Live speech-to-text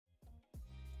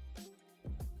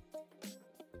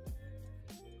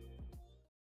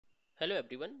Hello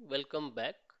everyone, welcome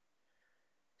back.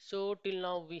 So till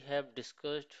now we have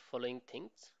discussed following things.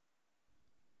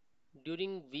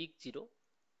 During week 0,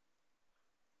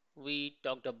 we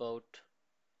talked about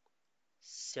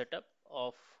setup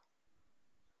of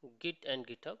Git and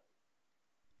GitHub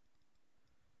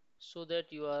so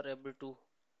that you are able to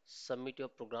submit your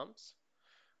programs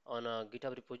on a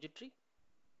GitHub repository.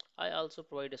 I also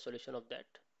provide a solution of that.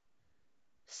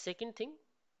 Second thing,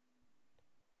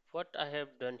 what I have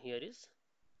done here is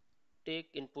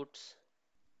take inputs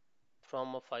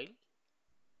from a file,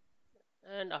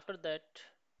 and after that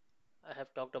I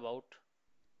have talked about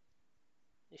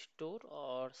store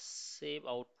or save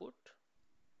output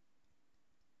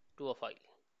to a file.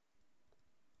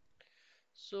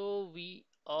 So we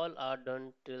all are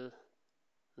done till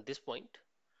this point.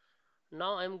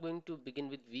 Now I'm going to begin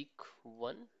with week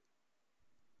 1,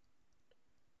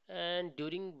 and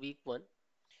during week 1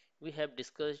 we have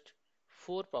discussed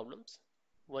 4 problems.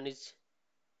 One is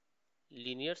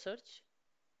linear search,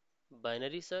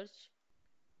 binary search,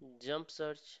 jump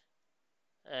search,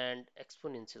 and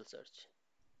exponential search.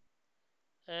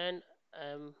 And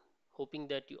I'm hoping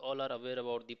that you all are aware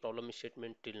about the problem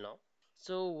statement till now.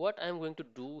 So what I'm going to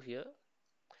do here,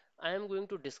 I am going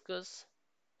to discuss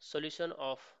solution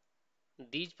of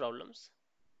these problems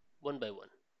one by one.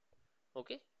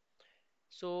 Okay.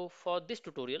 So for this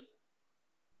tutorial,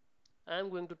 I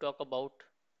am going to talk about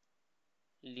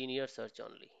linear search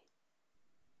only.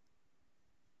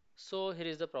 So here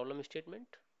is the problem statement.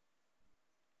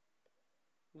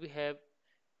 We have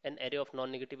an array of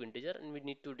non-negative integer and we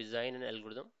need to design an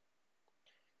algorithm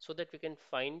so that we can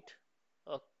find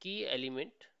a key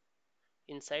element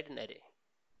inside an array.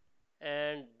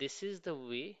 And this is the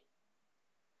way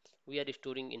we are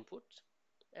storing inputs.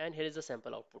 And here is the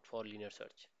sample output for linear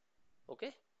search.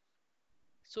 Okay.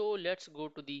 So let's go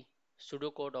to the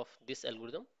pseudocode of this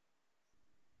algorithm.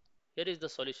 Here is the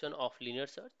solution of linear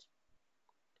search.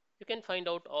 You can find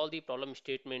out all the problem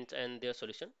statements and their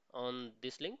solution on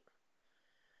this link,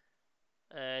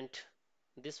 and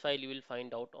this file you will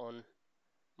find out on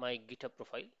my GitHub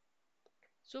profile.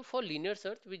 So for linear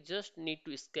search we just need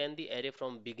to scan the array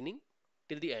from beginning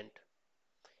till the end,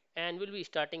 and we'll be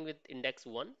starting with index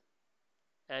 1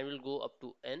 and we'll go up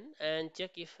to n and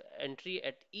check if entry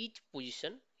at each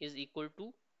position is equal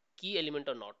to key element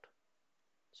or not.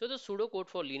 So the pseudocode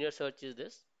for linear search is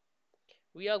this: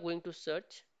 we are going to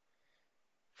search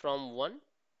from 1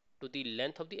 to the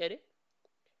length of the array,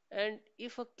 and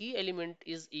if a key element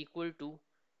is equal to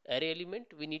array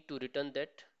element, we need to return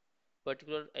that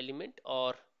particular element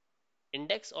or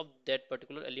index of that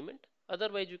particular element.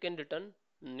 Otherwise you can return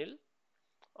nil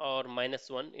or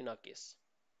 -1 in our case.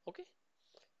 Okay,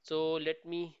 so let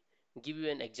me give you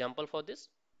an example for this.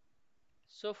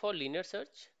 So for linear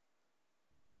search,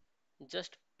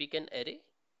 just pick an array.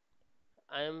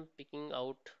 I am picking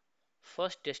out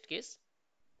first test case.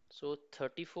 So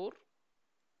 34,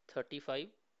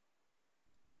 35,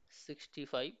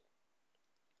 65,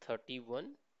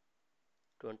 31,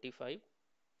 25,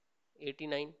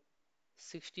 89,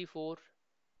 64,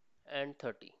 and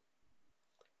 30.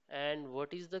 And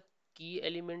what is the key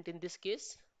element in this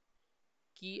case?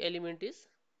 Key element is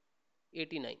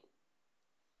 89.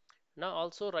 Now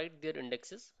also write their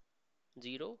indexes: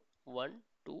 0, 1,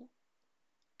 2,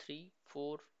 3,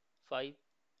 4, 5,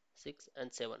 6,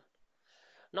 and 7.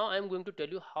 Now I am going to tell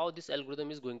you how this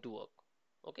algorithm is going to work.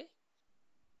 Okay.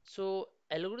 So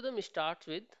algorithm starts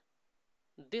with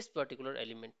this particular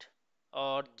element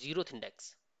or zeroth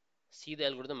index. See the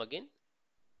algorithm again.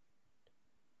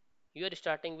 You are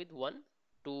starting with 1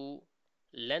 to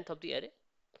length of the array,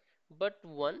 but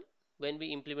 1, when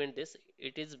we implement this,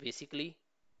 it is basically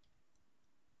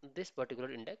this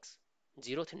particular index,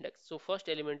 zeroth index. So first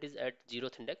element is at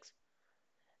zeroth index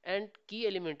and key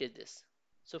element is this.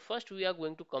 So first we are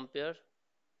going to compare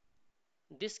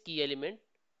this key element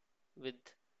with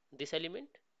this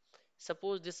element.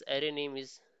 Suppose this array name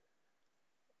is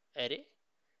array.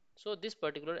 So this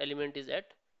particular element is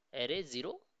at array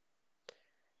 0,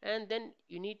 and then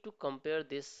you need to compare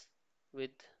this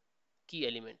with key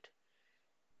element.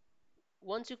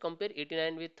 Once you compare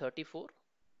 89 with 34,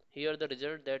 here the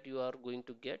result that you are going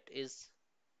to get is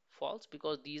false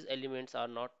because these elements are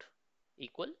not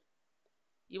equal.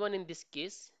 Even in this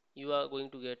case you are going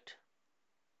to get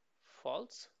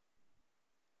false,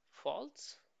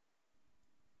 false,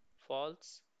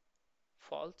 false,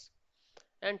 false,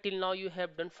 and till now you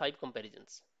have done 5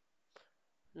 comparisons.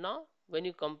 Now when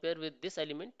you compare with this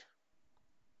element,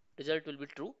 result will be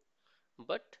true,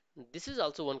 but this is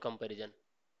also one comparison,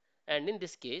 and in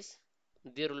this case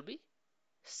there will be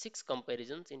 6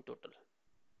 comparisons in total.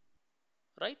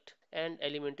 right? And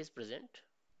element is present.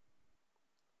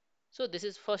 So this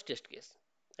is first test case.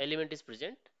 Element is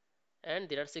present and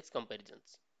there are 6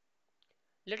 comparisons.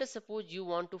 Let us suppose you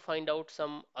want to find out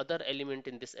some other element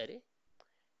in this array,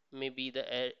 maybe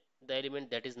the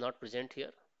element that is not present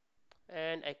here,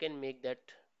 and I can make that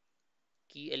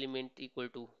key element equal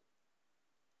to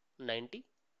 90.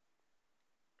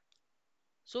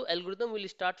 So algorithm will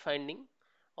start finding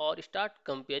or start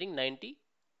comparing 90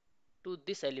 to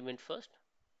this element first.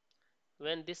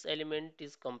 When this element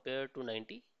is compared to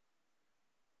 90,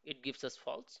 it gives us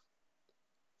false.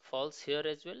 False here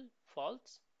as well.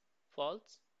 False,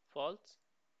 false, false,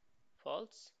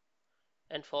 false,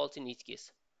 and false in each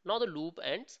case. Now the loop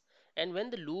ends, and when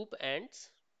the loop ends,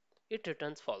 it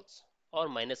returns false or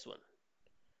 -1.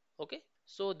 Okay,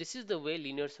 so this is the way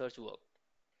linear search works.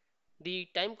 The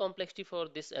time complexity for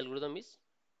this algorithm is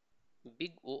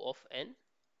big O of n,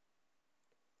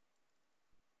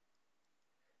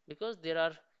 because there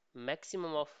are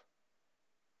maximum of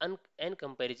n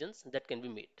comparisons that can be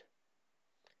made.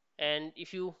 And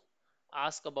if you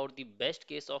ask about the best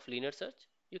case of linear search,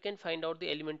 you can find out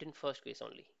the element in first case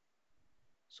only.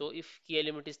 So if key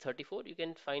element is 34, you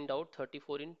can find out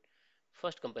 34 in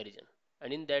first comparison.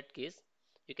 And in that case,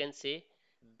 you can say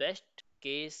best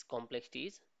case complexity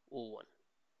is O1,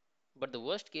 but the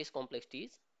worst case complexity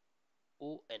is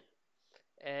ON.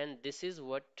 And this is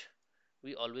what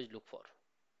we always look for.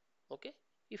 Okay.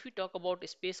 If we talk about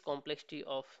space complexity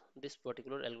of this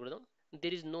particular algorithm,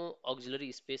 there is no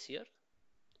auxiliary space here.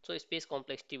 So space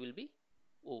complexity will be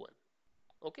O1.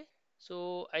 Okay.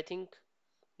 So I think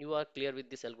you are clear with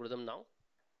this algorithm now.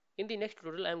 In the next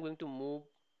tutorial, I am going to move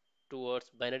towards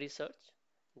binary search,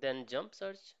 then jump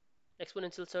search,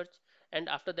 exponential search, and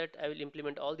after that I will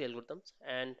implement all the algorithms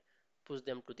and push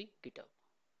them to the GitHub.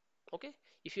 Okay.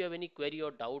 If you have any query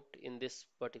or doubt in this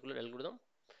particular algorithm,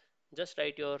 just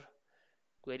write your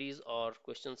queries or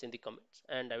questions in the comments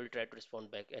and I will try to respond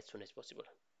back as soon as possible.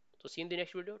 So see you in the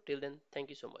next video. Till then, thank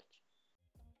you so much.